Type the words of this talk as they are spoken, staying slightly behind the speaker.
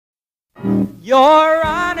You're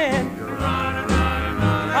running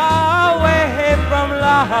away from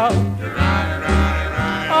love.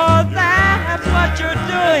 Oh, that's what you're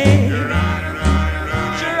doing.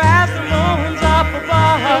 Sure as the moon's up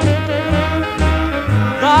above,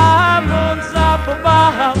 the moon's up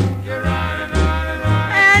above,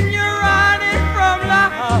 and you're running from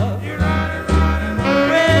love.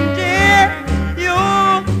 When dear, you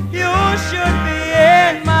should be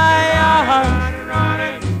in my arms.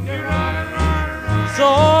 So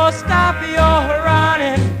stop your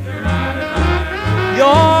running,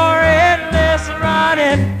 your endless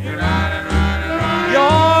running,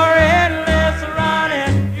 your endless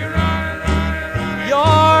running,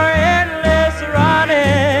 your endless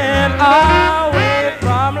running away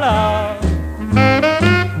from love.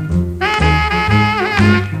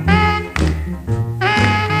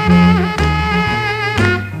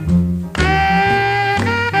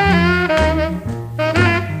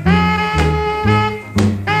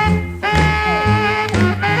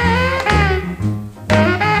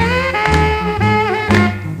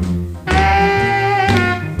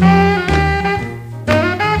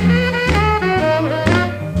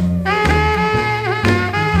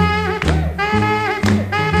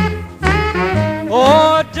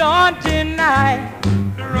 Oh, don't deny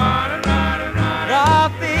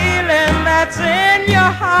the feeling that's in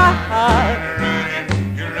your heart.